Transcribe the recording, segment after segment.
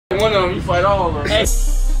one, you fight all of them.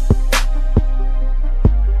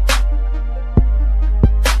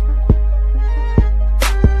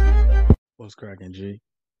 What's cracking, G?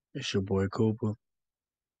 It's your boy Cooper.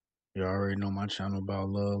 You already know my channel about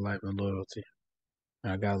love, life, and loyalty.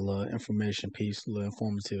 And I got a little information piece, a little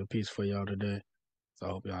informative piece for y'all today. So I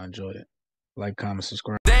hope y'all enjoy it. Like, comment,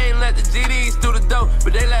 subscribe. They ain't let the GDs through the door,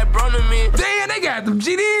 but they let Broner in. Damn, they got them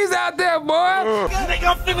GDs out there, boy. Nigga,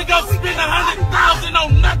 I'm finna go spend 100,000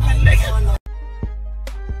 on nothing, nigga.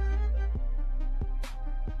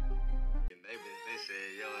 They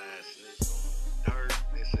said your ass snitched on Durk.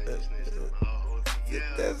 They said you snitched on the whole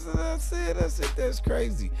OTL. That's what I said. I said that's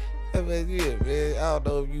crazy. I mean, yeah, man. I don't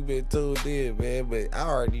know if you been tuned in, man, but I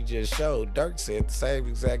already just showed. Durk said the same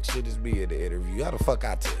exact shit as me in the interview. How the fuck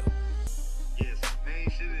I tell? Yes, the main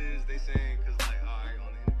shit is they saying, cause like, alright,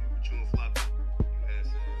 on the interview with you and Floppy, you had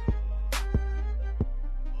said,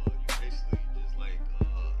 you basically just like,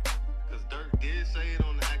 cause Durk did say it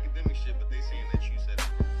on the academic shit, but they saying that you said it.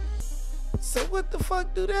 So what the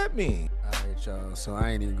fuck do that mean? Alright, y'all, so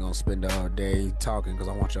I ain't even gonna spend all day talking because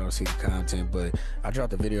I want y'all to see the content, but I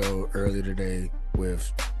dropped a video earlier today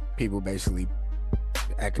with people, basically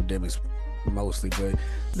academics mostly, but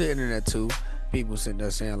the internet too. People sitting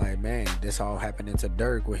there saying like, man, this all happening to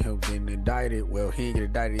Durk with him getting indicted. Well, he ain't get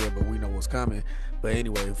indicted yet, but we know what's coming. But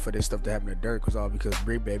anyway, for this stuff to happen to Durk was all because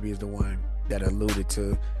Bricc Baby is the one that alluded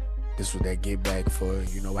to this was that get back for,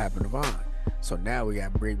 you know, what happened to Vaughn. So now we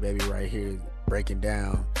got Bricc Baby right here breaking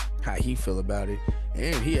down how he feel about it,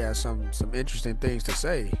 and he has some interesting things to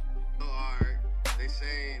say. Oh, alright, they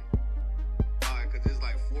saying, alright, cause there's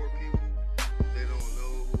like 4 people, they don't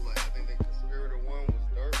know who, like, I think they conspirator 1 was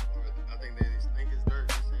Durk, or I think they think it's Durk.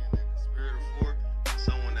 They're saying that conspirator 4 is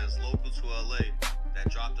someone that's local to LA that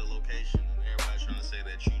dropped the location, and everybody's trying to say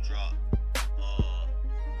that you dropped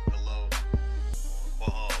the low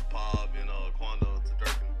on Pop and Quando to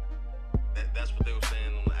Durk. That's what they were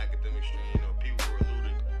saying on the academic stream. You know, people were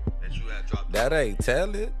alluding that you had dropped. That ain't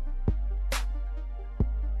telling.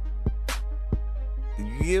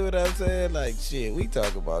 You get what I'm saying? Like, shit, we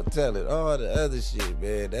talk about telling. All the other shit,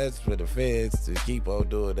 man, that's for the feds to keep on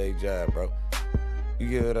doing their job, bro. You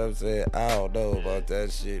get what I'm saying? I don't know about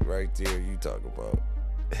that shit right there you talk about.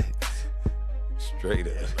 Straight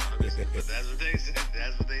up. But that's what they said.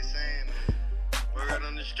 That's what they saying. Word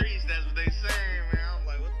on the streets, that's what they saying, man. I'm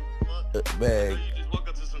like, what the fuck? Man. You just woke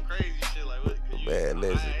up to some crazy shit, like, what? Man,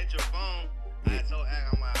 listen. I hit your phone. I told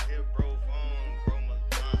Ack, I'm like, I hit bro phone. Bro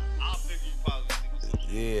must fine. I'll figure you probably sleep with some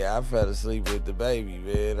shit. Yeah, I fell asleep with the baby,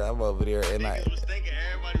 man. I'm over there and Niggas was thinking,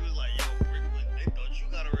 everybody was like, yo, Bricc, they thought you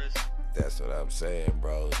got arrested. That's what I'm saying,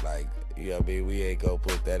 bro. Like, you know what I mean? We ain't gonna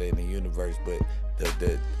put that in the universe, but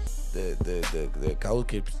the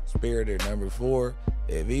co-conspirator number 4,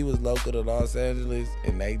 if he was local to Los Angeles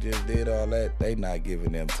and they just did all that, they not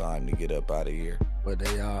giving them time to get up out of here. But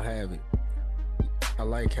they all have it. I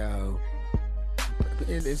like how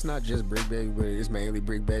it's not just Bricc Baby, but it's mainly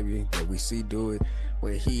Bricc Baby that we see do it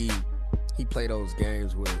when he play those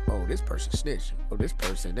games with, oh, this person snitched, oh, this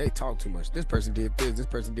person, they talk too much, this person did this, this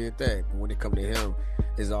person did that. But when it come to him,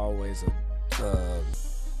 it's always a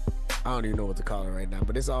I don't even know what to call it right now,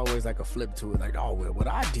 but it's always like a flip to it, like, oh, well, what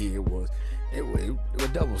I did was it was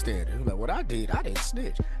double standard. Like, what I didn't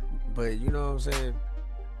snitch. But you know what I'm saying?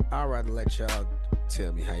 I'd rather let y'all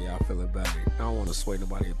tell me how y'all feel about it. I don't want to sway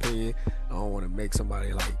nobody's opinion. I don't want to make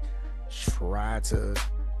somebody like try to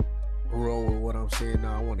roll with what I'm saying. No,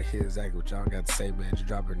 I want to hear exactly what y'all got to say, man. Just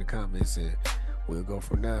drop it in the comments and we'll go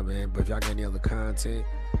from there, man. But if y'all got any other content,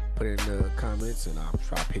 put it in the comments and I'll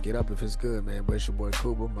try to pick it up if it's good, man. But it's your boy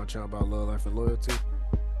Cooper, my channel about love, life, and loyalty.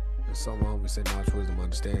 And so on, we say knowledge, wisdom,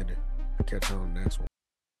 understanding. I'll catch you on the next one.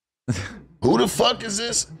 Who the fuck is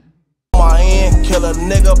this? My end, kill a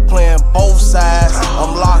nigga playing both sides.